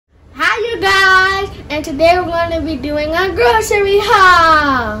guys, and today we're going to be doing a grocery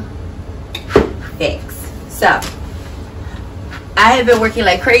haul. Thanks. So, I have been working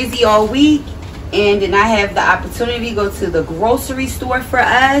like crazy all week, and then I have the opportunity to go to the grocery store for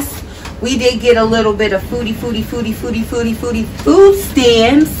us. We did get a little bit of food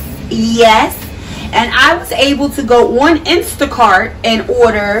stamps. Yes. And I was able to go on Instacart and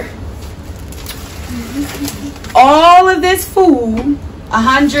order all of this food,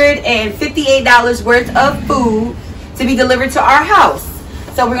 $158 worth of food, to be delivered to our house.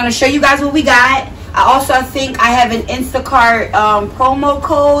 So we're going to show you guys what we got. I also think I have an Instacart promo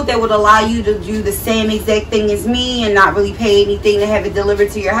code that would allow you to do the same exact thing as me and not really pay anything to have it delivered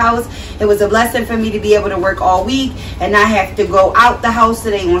to your house. It was a blessing for me to be able to work all week and not have to go out the house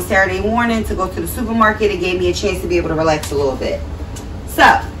today on Saturday morning to go to the supermarket. It gave me a chance to be able to relax a little bit.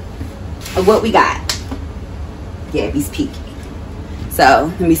 So, what we got? Gabby's peeking.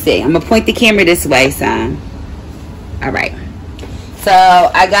 So, let me see. I'm going to point the camera this way, son. Alright. So,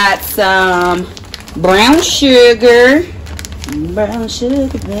 I got some brown sugar, babe.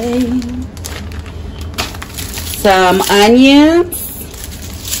 Some onions,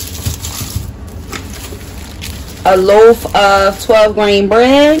 a loaf of 12 grain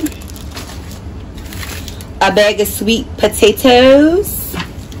bread, a bag of sweet potatoes,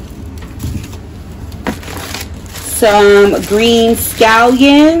 some green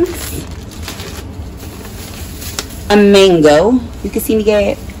scallions, a mango. You can see me,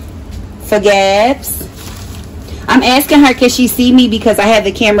 Gab. For Gabs. I'm asking her can she see me because I had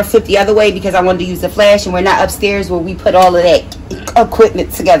the camera flipped the other way because I wanted to use the flash, and we're not upstairs where we put all of that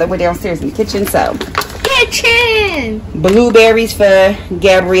equipment together. We're downstairs in the kitchen. So kitchen. Blueberries for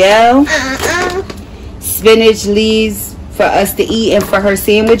Gabrielle. Spinach leaves for us to eat and for her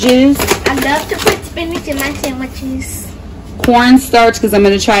sandwiches. I love to put spinach in my sandwiches. Cornstarch because I'm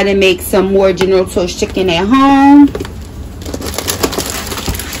going to try to make some more General Tso's chicken at home.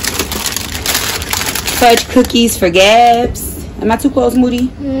 Fudge cookies for Gabs. Am I too close, Moody?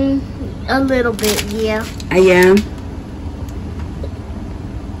 A little bit, yeah. I am.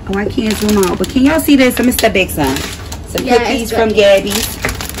 Oh, I can't zoom out. But can y'all see this? I'm going to step back some. Some cookies from Gabby's.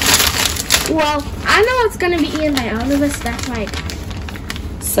 Well, I know it's going to be eaten by all of us. That's like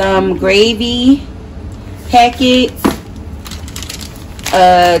some gravy packets.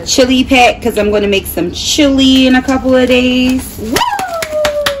 A chili pack because I'm going to make some chili in a couple of days. Woo!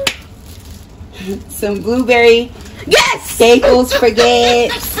 Some blueberry bagels for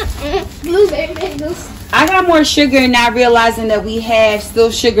Gabs. Blueberry bagels. I got more sugar, not realizing that we have still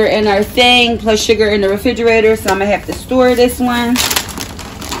sugar in our thing, plus sugar in the refrigerator, so I'm going to have to store this one.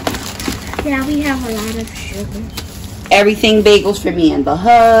 Yeah, we have a lot of sugar. Everything bagels for me and the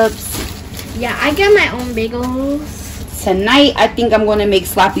hubs. Yeah, I get my own bagels. Tonight, I think I'm going to make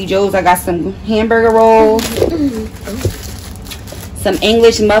sloppy joes. I got some hamburger rolls. Some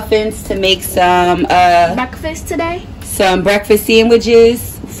English muffins to make some breakfast today. Some breakfast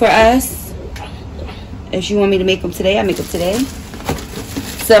sandwiches for us. If you want me to make them today, I'll make them today.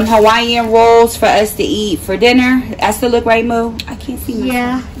 Some Hawaiian rolls for us to eat for dinner. I still look right, Mo? I can't see myself.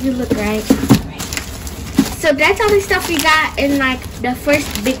 Yeah, you look right. So that's all the stuff we got in like the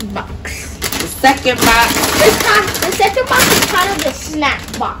first big box. The second box. The second box is kind of the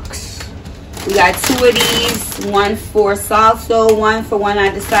snack box. We got two of these. One for salsa, one for when I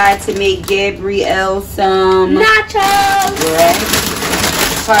decide to make Gabrielle some nachos. Right.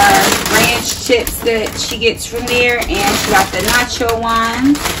 Her ranch chips that she gets from there. And she got the nacho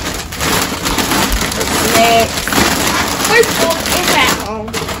one. Next. First food is at home.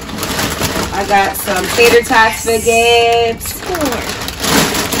 I got some tater tots for Gabs.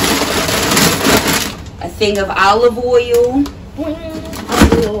 A thing of olive oil.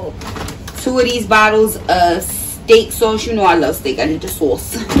 Two of these bottles of steak sauce. You know I love steak. I need the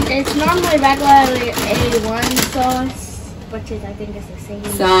sauce. It's normally regularly A1 sauce, which is I think it's the same.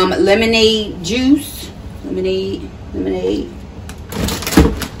 Some lemonade juice. Lemonade.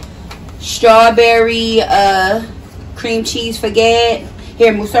 Strawberry cream cheese for Gab.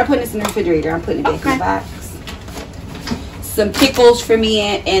 Here, we'll start putting this in the refrigerator. I'm putting it back in the box. Some pickles for me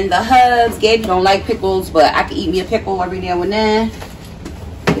and the hubs. Gabby don't like pickles, but I can eat me a pickle every now and then.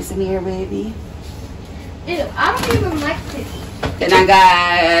 Listen here, baby. Ew, I don't even like pickles. Then I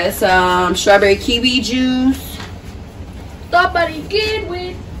got some strawberry kiwi juice. Strawberry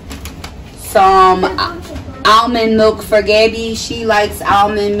kiwi. Some almond milk for Gabby. She likes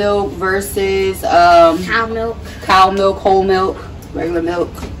almond milk versus cow milk, whole milk, regular milk,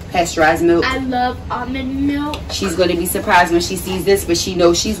 pasteurized milk. I love almond milk. She's going to be surprised when she sees this, but she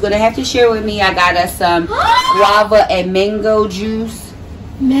knows she's going to have to share with me. I got us some guava and mango juice.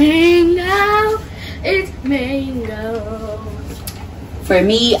 Mango. It's mango. For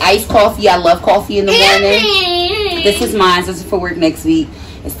me, iced coffee. I love coffee in the morning. This is mine. This is for work next week.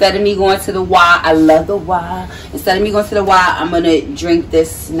 Instead of me going to the Y, I love the Y. Instead of me going to the Y, I'm going to drink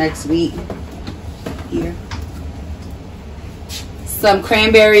this next week. Here. Some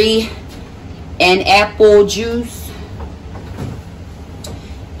cranberry and apple juice.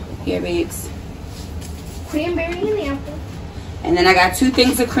 Here, babes. Cranberry and apple. And then I got 2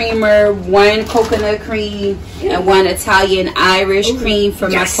 things of creamer, 1 coconut cream, and 1 Italian Irish cream for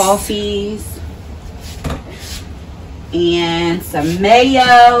my coffees. And some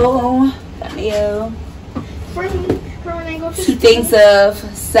mayo. Got mayo. For when I go to 2 things of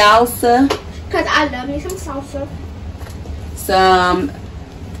salsa. Because I love me some salsa. Some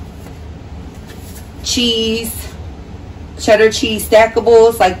cheese. Cheddar cheese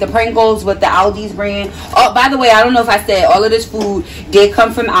stackables, like the Pringles with the Aldi's brand. Oh, by the way, I don't know if I said, all of this food did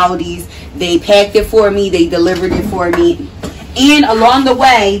come from Aldi's. They packed it for me. They delivered it for me. And along the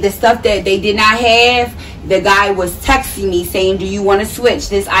way, the stuff that they did not have, the guy was texting me saying, do you want to switch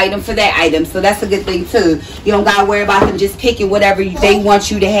this item for that item? So that's a good thing too. You don't got to worry about them just picking whatever they want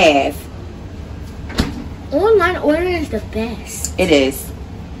you to have. Online ordering is the best. It is.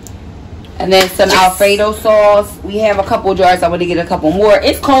 And then some Alfredo sauce. We have a couple jars. I want to get a couple more.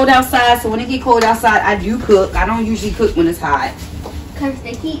 It's cold outside, so when it get cold outside, I do cook. I don't usually cook when it's hot. Because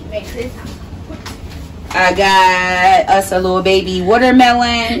the heat makes it hot. I got us a little baby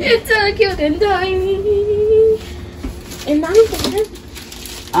watermelon. It's so cute and tiny. And not even heavy.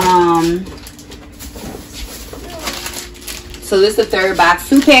 So this is the 3rd box.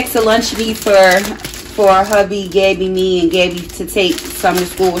 2 packs of lunch meat for hubby, Gabby, me, and Gabby to take some to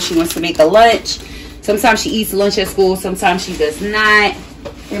school. She wants to make a lunch. Sometimes she eats lunch at school. Sometimes she does not.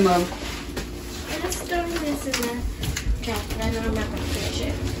 Here, Mom. I'm storing this in the trap, but I know I'm not going to finish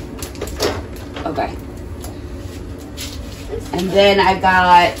it. Okay. And then I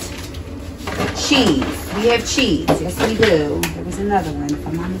got cheese. We have cheese. Yes, we do. There was another one, if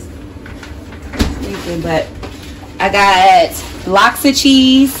I'm not mistaken. But I got blocks of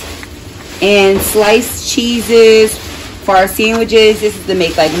cheese and sliced cheeses for our sandwiches. This is to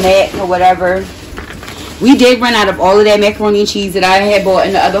make like mac or whatever. We did run out of all of that macaroni and cheese that I had bought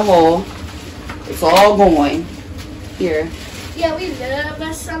in the other haul. It's all going. Here. Yeah, we love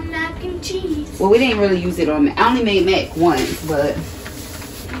us some mac and cheese. Well, we didn't really use it on mac. I only made mac once, but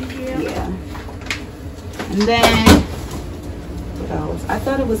yeah. And then what else? I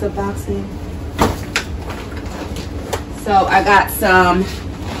thought it was a box in. So I got some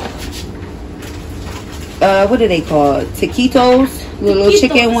what are they called? Taquitos. Little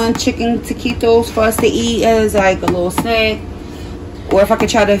chicken taquitos for us to eat as like a little snack. Or if I could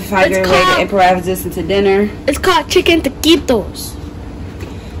try to figure a way to improvise this into dinner. It's called chicken taquitos.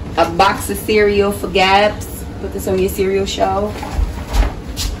 A box of cereal for Gabs. Put this on your cereal shelf.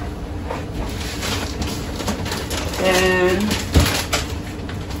 And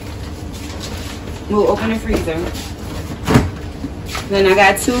we'll open the freezer. Then I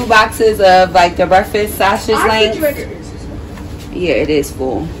got 2 boxes of like the breakfast sausage links. Yeah, it is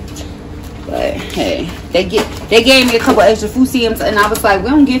full. But hey, they gave me a couple extra food stamps, and I was like, we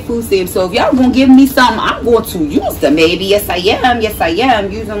don't get food stamps, so if y'all gonna give me something, I'm going to use them, maybe. Yes, I am. Yes, I am.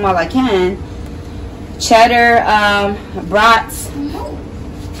 Use them while I can. Cheddar, brats.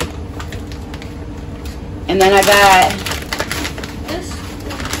 And then I got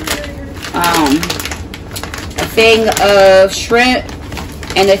a thing of shrimp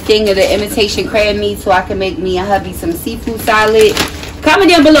and a thing of the imitation crab meat, so I can make me and hubby some seafood salad. Comment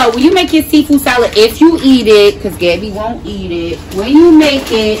down below, when you make your seafood salad, if you eat it, because Gabby won't eat it, when you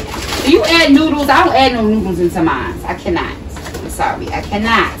make it, do you add noodles? I don't add no noodles into mine. I cannot. I'm sorry. I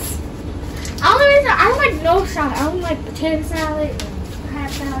cannot. I don't like no salad. I don't like potato salad, crab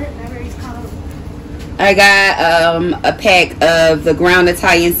salad, whatever it's called. I got a pack of the ground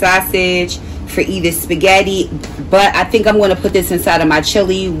Italian sausage for either spaghetti, but I think I'm going to put this inside of my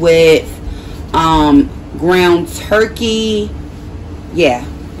chili with ground turkey. Yeah,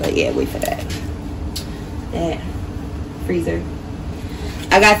 but yeah, wait for that. That freezer.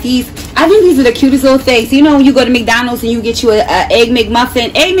 I got these. I think these are the cutest little things. You know, when you go to McDonald's and you get you a egg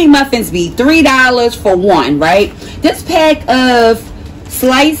McMuffin. Egg McMuffins be $3 for one, right? This pack of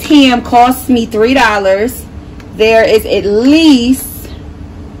sliced ham costs me $3. There is at least,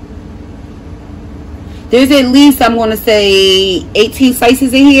 I'm going to say 18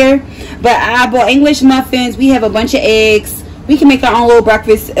 slices in here. But I bought English muffins. We have a bunch of eggs. We can make our own little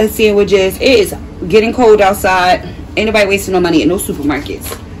breakfast sandwiches. It is getting cold outside. Ain't nobody wasting no money at no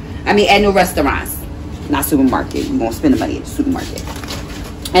supermarkets. I mean, at no restaurants. Not supermarket. We won't spend the money at the supermarket.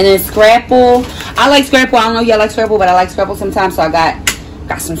 And then scrapple. I like Scrapple. I don't know if y'all like Scrapple, but I like Scrapple sometimes. So I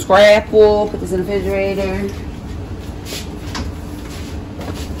got some Scrapple. Put this in the refrigerator.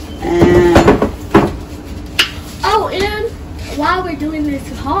 And oh, and while we're doing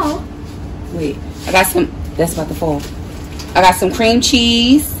this haul, wait, I got some. That's about to fall. I got some cream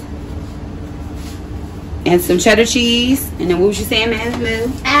cheese and some cheddar cheese. And then what was you saying,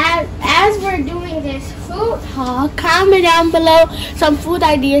 man? as we're doing this food haul, comment down below some food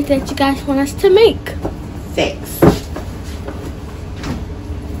ideas that you guys want us to make. Thanks.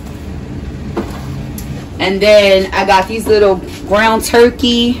 And then I got these little ground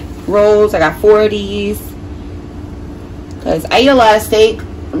turkey rolls. I got 4 of these because I eat a lot of steak.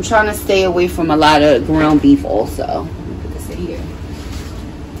 I'm trying to stay away from a lot of ground beef also. Put this in here.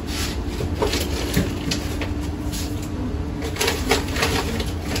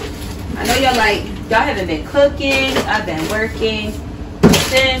 I know y'all haven't been cooking. I've been working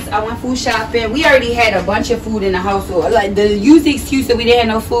since I went food shopping. We already had a bunch of food in the household. Like, the used excuse that we didn't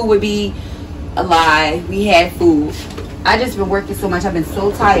have no food would be a lie. We had food. I just been working so much. I've been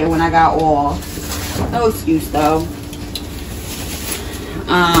so tired when I got off. No excuse though.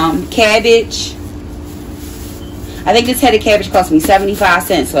 Cabbage. I think this head of cabbage cost me 75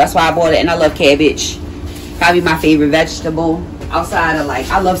 cents, so that's why I bought it. And I love cabbage. Probably my favorite vegetable outside of, like,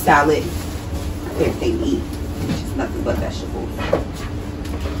 I love salad. My favorite thing to eat. Just nothing but vegetables.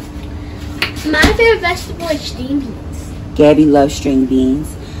 My favorite vegetable is string beans. Gabby loves string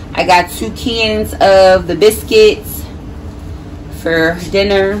beans. I got 2 cans of the biscuits for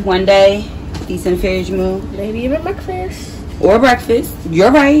dinner one day. Decent fridge move. Maybe even breakfast. Or breakfast.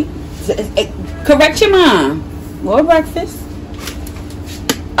 You're right. Correct your mom. Or breakfast.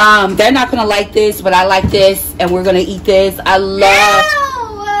 They're not gonna like this, but I like this, and we're gonna eat this. I love.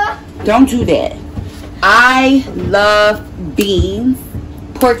 No! Don't do that. I love beans,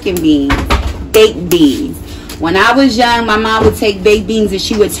 pork and beans, baked beans. When I was young, my mom would take baked beans and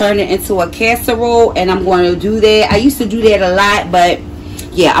she would turn it into a casserole, and I'm going to do that. I used to do that a lot, but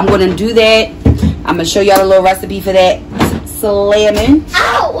yeah, I'm going to do that. I'm going to show y'all a little recipe for that. Slamming.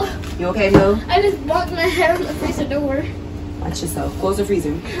 Ow! You okay, Lou? I just bumped my head on the freezer door. Watch yourself. Close the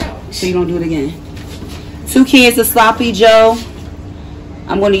freezer so you don't do it again. 2 cans of Sloppy Joe.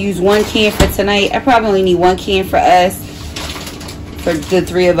 I'm going to use 1 can for tonight. I probably only need 1 can for us, for the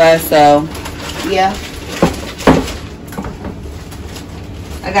 3 of us, so yeah.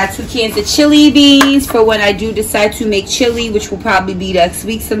 I got 2 cans of chili beans for when I do decide to make chili, which will probably be next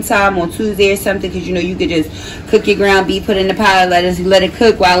week sometime on Tuesday or something, because you know you could just cook your ground beef, put it in the pot, let it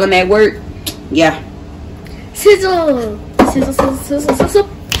cook while I'm at work. Yeah. Sizzle. Sizzle, sizzle, sizzle, sizzle,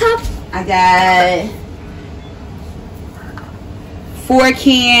 pop. I got 4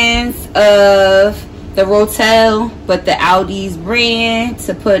 cans of the Rotel, but the Aldi's brand,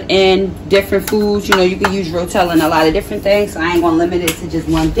 to put in different foods. You know, you can use Rotel in a lot of different things, so I ain't gonna limit it to just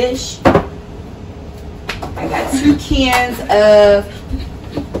one dish. I got 2 cans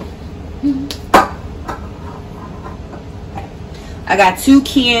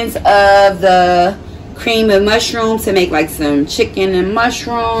of the cream and mushroom to make like some chicken and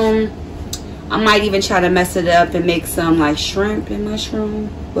mushroom. I might even try to mess it up and make some like shrimp and mushroom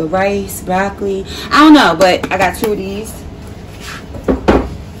with rice, broccoli. I don't know, but I got 2 of these.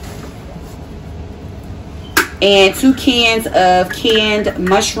 And 2 cans of canned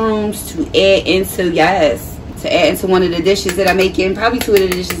mushrooms to add into, one of the dishes that I'm making. Probably 2 of the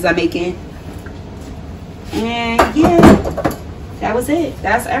dishes I'm making. And yeah, that was it.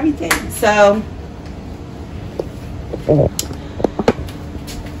 That's everything. So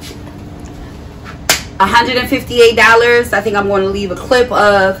 $158. I think I'm going to leave a clip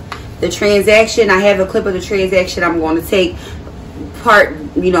of the transaction. I have a clip of the transaction. I'm going to take part,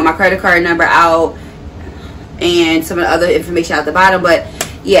 my credit card number out and some of the other information at the bottom. But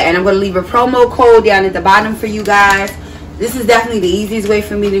yeah, and I'm going to leave a promo code down at the bottom for you guys. This is definitely the easiest way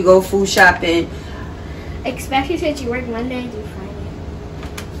for me to go food shopping, especially since you work Monday through Friday,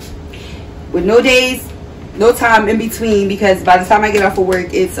 with no time in between, because by the time I get off of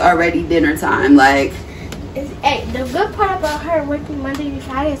work, it's already dinner time. Like, hey, the good part about her working Monday through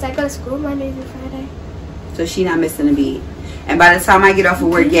Friday is I go to school Monday through Friday, so she not missing a beat. And by the time I get off of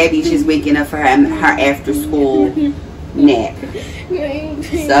work, Gabby's just waking up for her after school nap.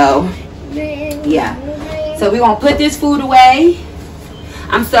 So yeah, so we're gonna put this food away.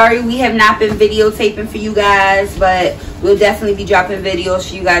 I'm sorry we have not been videotaping for you guys, but we'll definitely be dropping videos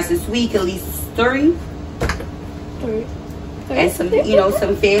for you guys this week, at least 3. and some, you know,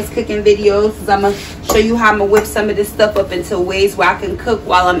 some fast cooking videos. I'm gonna show you how I'm gonna whip some of this stuff up into ways where I can cook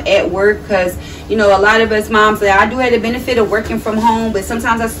while I'm at work. Because, you know, a lot of us moms, I do have the benefit of working from home, but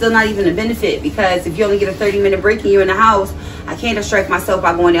sometimes that's still not even a benefit, because if you only get a 30-minute break and you're in the house, I can't distract myself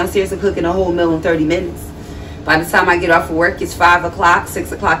by going downstairs and cooking a whole meal in 30 minutes. By the time I get off of work, it's 5 o'clock,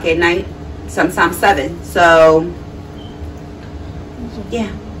 6 o'clock at night, sometimes 7. So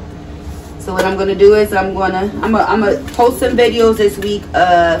yeah. So what I'm gonna do is I'm gonna post some videos this week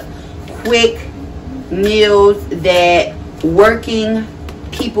of quick meals that working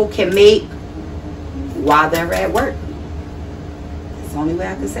people can make while they're at work. That's the only way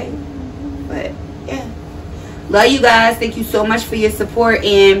I can say it. But yeah, love you guys. Thank you so much for your support,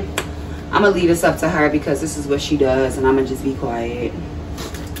 and I'm gonna leave this up to her because this is what she does, and I'm gonna just be quiet.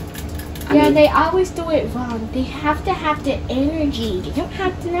 Yeah, they always do it wrong. They have to have the energy. They don't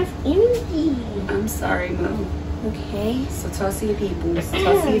have enough energy. I'm sorry, Mom. Okay. So talk to your people. Talk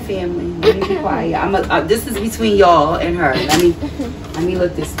to your family. Let me be quiet. This is between y'all and her. Let me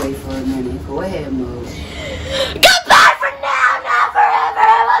look this way for a minute. Go ahead, Mo.